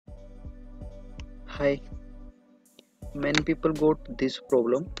Hi, many people got this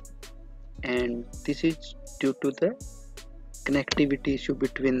problem, and this is due to the connectivity issue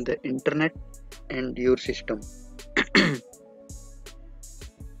between the internet and your system.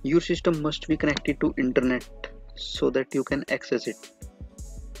 Your system must be connected to internet so that you can access it.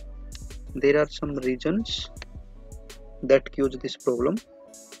 There are some reasons that cause this problem.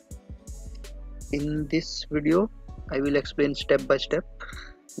 In this video, I will explain step by step.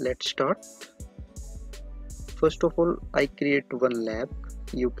 Let's start. First of all, I create one lab.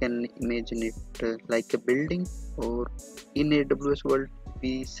 You can imagine it like a building, or in AWS world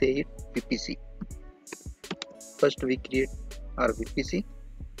we say it VPC. First we create our VPC.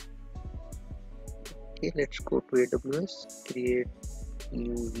 Okay, let's go to AWS, create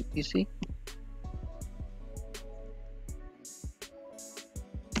new VPC.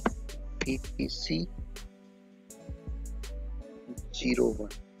 VPC 01.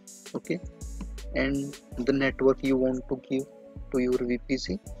 Okay, and the network you want to give to your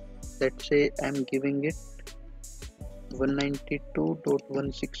VPC, let's say I'm giving it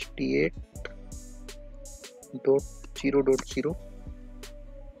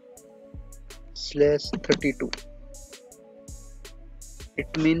 192.168.0.0/32.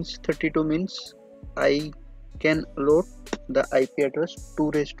 It means 32 means I can load the IP address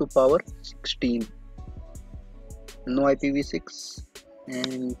 2 raised to power 16. No IPv6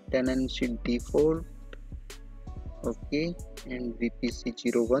 and tenancy default. Okay, and VPC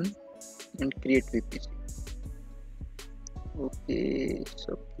 01 and create VPC. Okay,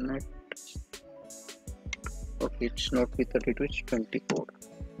 SubNet. Okay, it's not V32, it's 24.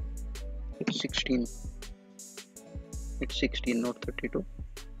 It's 16. It's 16, not 32.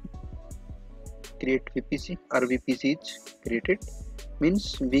 Create VPC. Our VPC is created.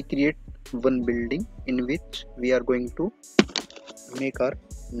 Means we create one building in which we are going to make our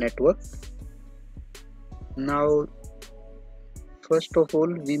network. Now, first of all,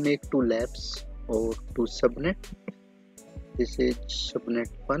 we make two labs or two subnet. This is subnet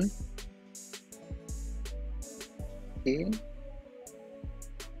 1. Okay.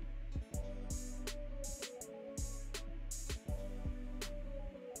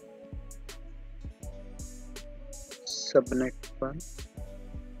 Subnet 1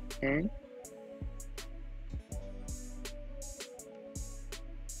 and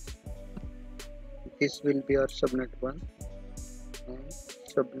this will be our subnet 1 and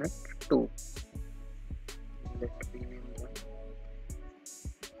subnet 2. Let me name one.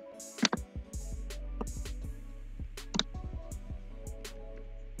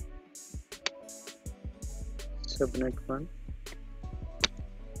 Subnet 1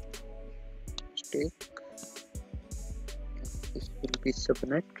 take, this will be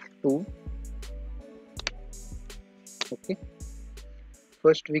subnet 2. Okay,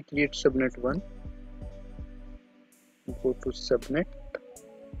 first we create subnet 1. Go to subnet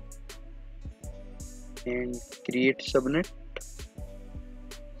and create subnet.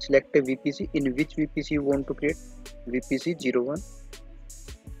 Select a VPC. In which VPC you want to create? VPC 01.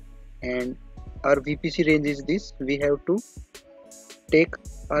 And our VPC range is this. We have to take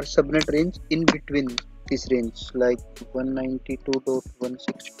our subnet range in between this range, like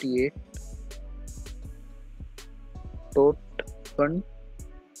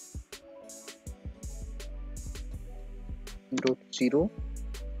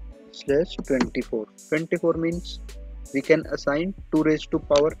 24 means we can assign 2 raised to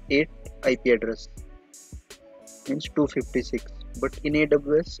power 8 IP address, means 256. But in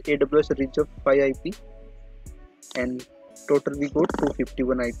AWS reach of 5 IP and total we got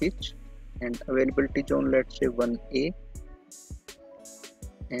 251 IPs, and availability zone, let's say 1A,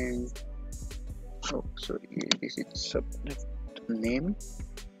 and this is subnet name,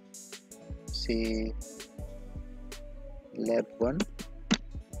 say lab 1.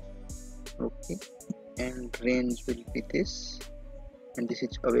 Okay, and range will be this, and this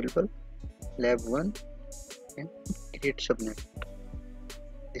is available lab 1, and create subnet.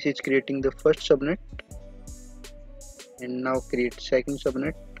 This is creating the first subnet, and now create second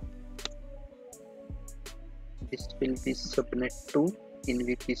subnet. This will be subnet 2 in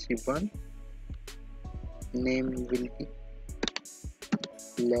VPC 1. Name will be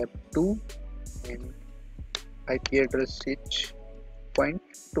lab 2 and IP address is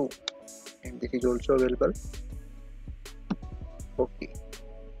 0.2, and this is also available. Okay,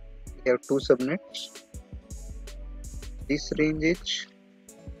 we have two subnets. This range is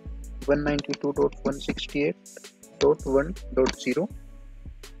 192.168.1.0.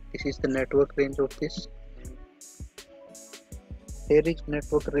 This is the network range of this. Here is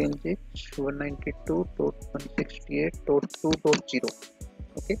network range is 192.168.2.0.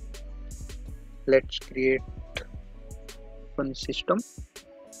 Okay, Let's create one system,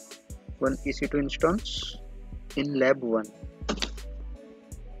 one EC2 instance in lab 1.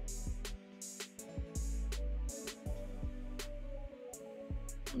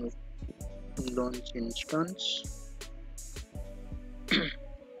 Launch instance.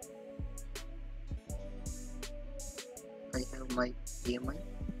 I have my EMI.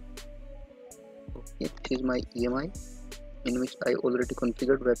 Okay, this is my EMI in which I already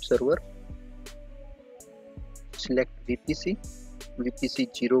configured web server. Select VPC,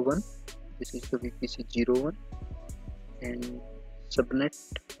 VPC01. This is the VPC01 and subnet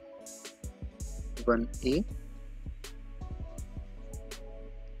 1A.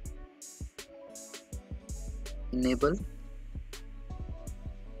 Enable.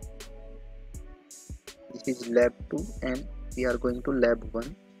 This is lab 2 and we are going to lab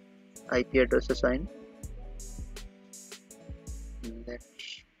 1. IP address assigned.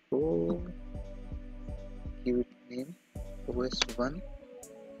 Let's go. Give it name OS1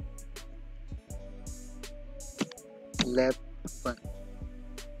 lab 1.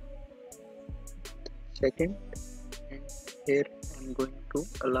 Second, and here I'm going to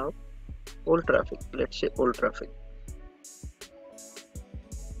allow all traffic. Let's say all traffic.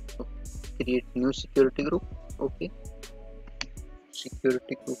 Okay. Create new security group. Okay.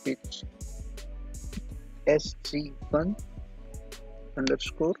 Security group is SG1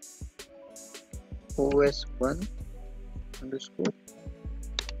 underscore OS1 underscore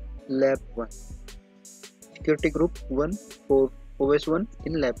lab 1. Security group 1 for OS1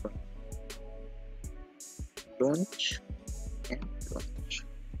 in lab 1. Launch and launch.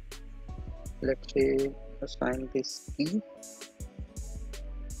 Let's say assign this key.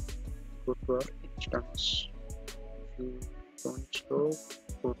 Go to our instance. If you don't show,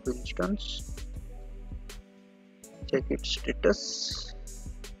 go to instance. Check its status.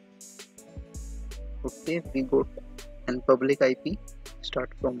 Okay, we got an public IP.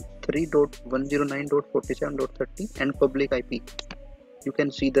 Start from 3.109.47.30 and public IP. You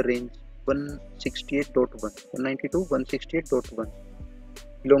can see the range 168.1, 192, 168.1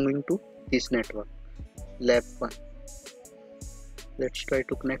 belonging to this network, lab 1. Let's try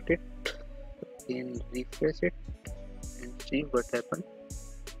to connect it and refresh it and see what happened.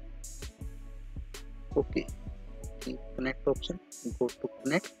 Okay, the connect option, go to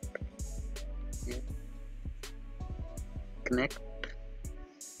connect and connect.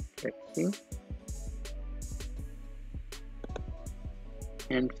 Let's see,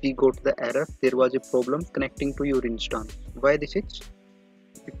 and we got the error. There was a problem connecting to your instance. Why this is?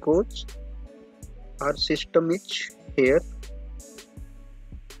 Because our system is here.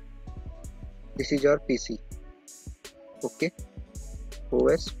 This is our PC. Okay,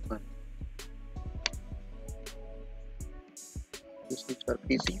 OS1. This is our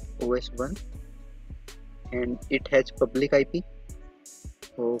PC OS1 and it has public IP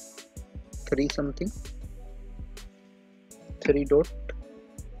of 3 something, 3 dot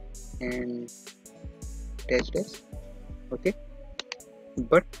and dash dash. Okay,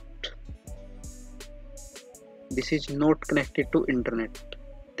 but this is not connected to internet.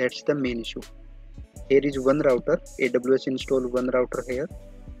 That's the main issue. Here is one router, AWS install one router here.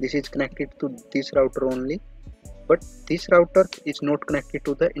 This is connected to this router only, but this router is not connected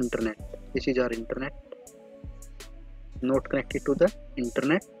to the internet. This is our internet, not connected to the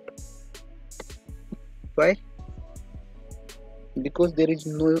internet. Why? Because there is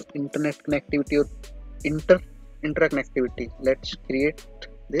no internet connectivity or interconnectivity. Let's create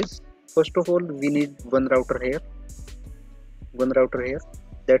this. First of all, we need one router here,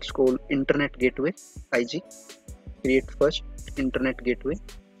 that's called internet gateway, IG. Create first internet gateway.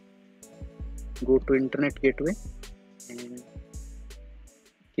 Go to internet gateway and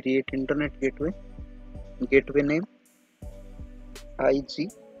create internet gateway. Gateway name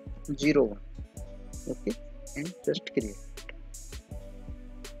IG01. Okay, and just create.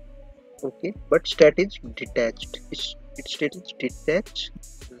 Okay, but stat is detached. Its state is detached.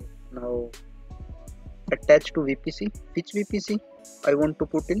 Now attach to VPC. Which VPC? I want to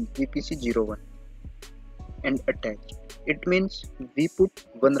put in VPC01 and attach. It means we put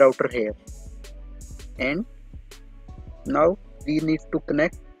one router here, and now we need to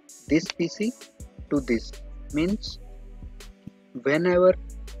connect this PC to this. Means whenever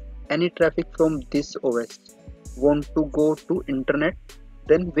any traffic from this OS want to go to internet,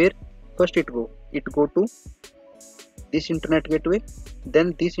 then where first it go to this internet gateway,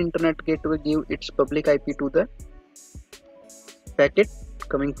 then this internet gateway give its public IP to the packet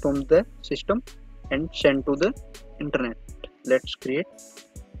coming from the system and send to the internet. Let's create.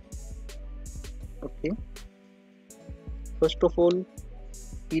 Okay, first of all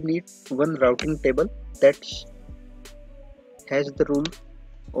we need one routing table that has the rule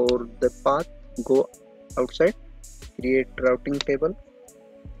or the path go outside. Create routing table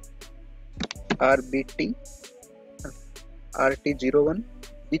RBT RT01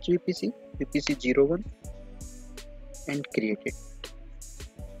 which VPC VPC01 and create it.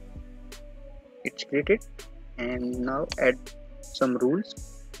 It's created, and now add some rules.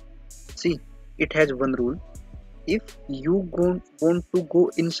 See, it has one rule. If you want to go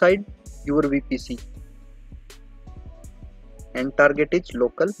inside your VPC and target is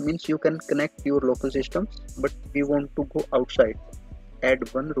local, means you can connect your local systems, but we want to go outside,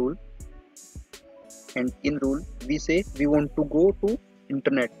 add one rule, and in rule we say we want to go to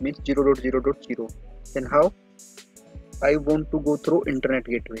internet, means 0.0.0. Then how? I want to go through internet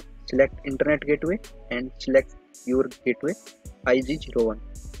gateway. Select internet gateway and select your gateway IG01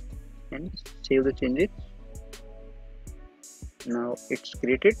 and save the changes. Now it's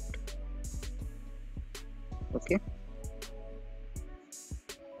created. Okay.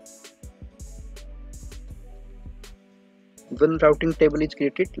 One routing table is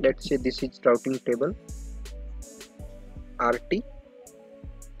created. Let's say this is routing table RT.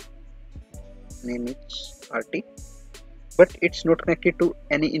 Name is RT. But it's not connected to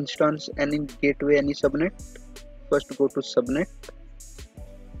any instance, any gateway, any subnet. First go to subnet.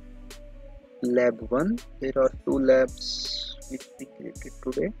 Lab 1. There are two labs which we created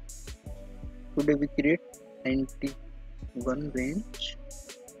today. Today we create 91 range.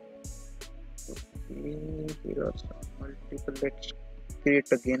 Okay, here are some multiple. Let's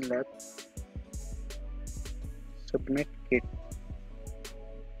create again lab. Subnet gate.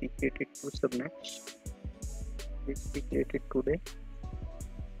 We created two subnets which we created today.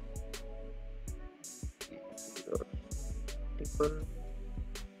 Multiple.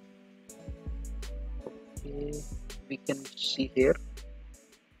 Okay, we can see here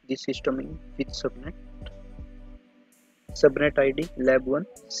this system in which subnet. Subnet ID lab 1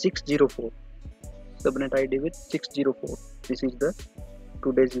 604. Subnet ID with 604. This is the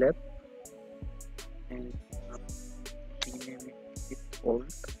today's lab, and rename it with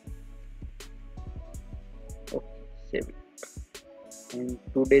old. Okay, save it. And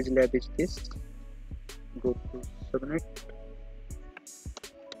today's lab is this. Go to subnet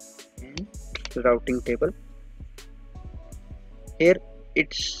and routing table. Here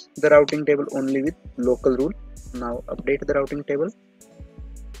it's the routing table only with local rule. Now update the routing table.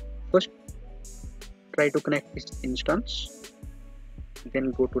 First try to connect this instance,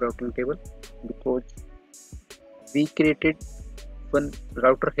 then go to routing table, because we created one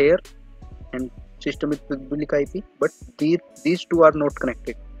router here and system with public IP, but these two are not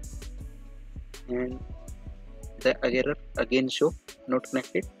connected, and the error again show not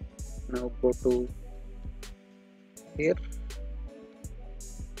connected. Now go to here,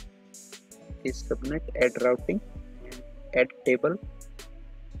 is subnet, add routing and add table.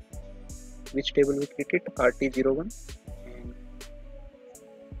 Which table we created? RT01, and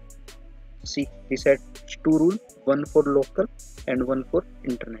see this had two rules, one for local and one for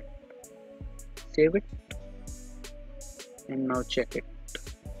internet. Save it and now check it.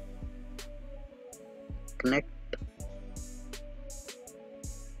 Connect.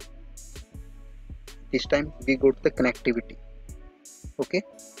 This time we go to the connectivity. Okay.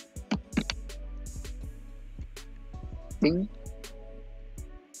 Ping.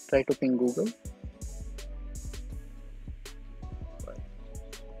 Try to ping Google.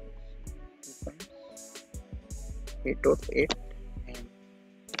 8.8 and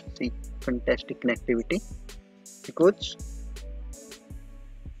see fantastic connectivity, because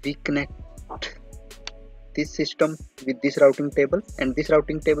we connect this system with this routing table, and this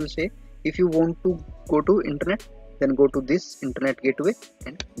routing table say if you want to go to internet, then go to this internet gateway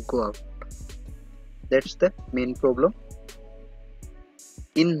and go out. That's the main problem.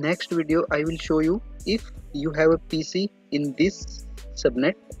 In next video I will show you, if you have a PC in this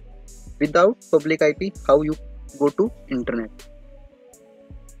subnet without public IP, how you go to internet.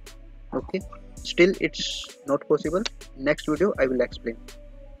 Okay, still it's not possible. Next video I will explain.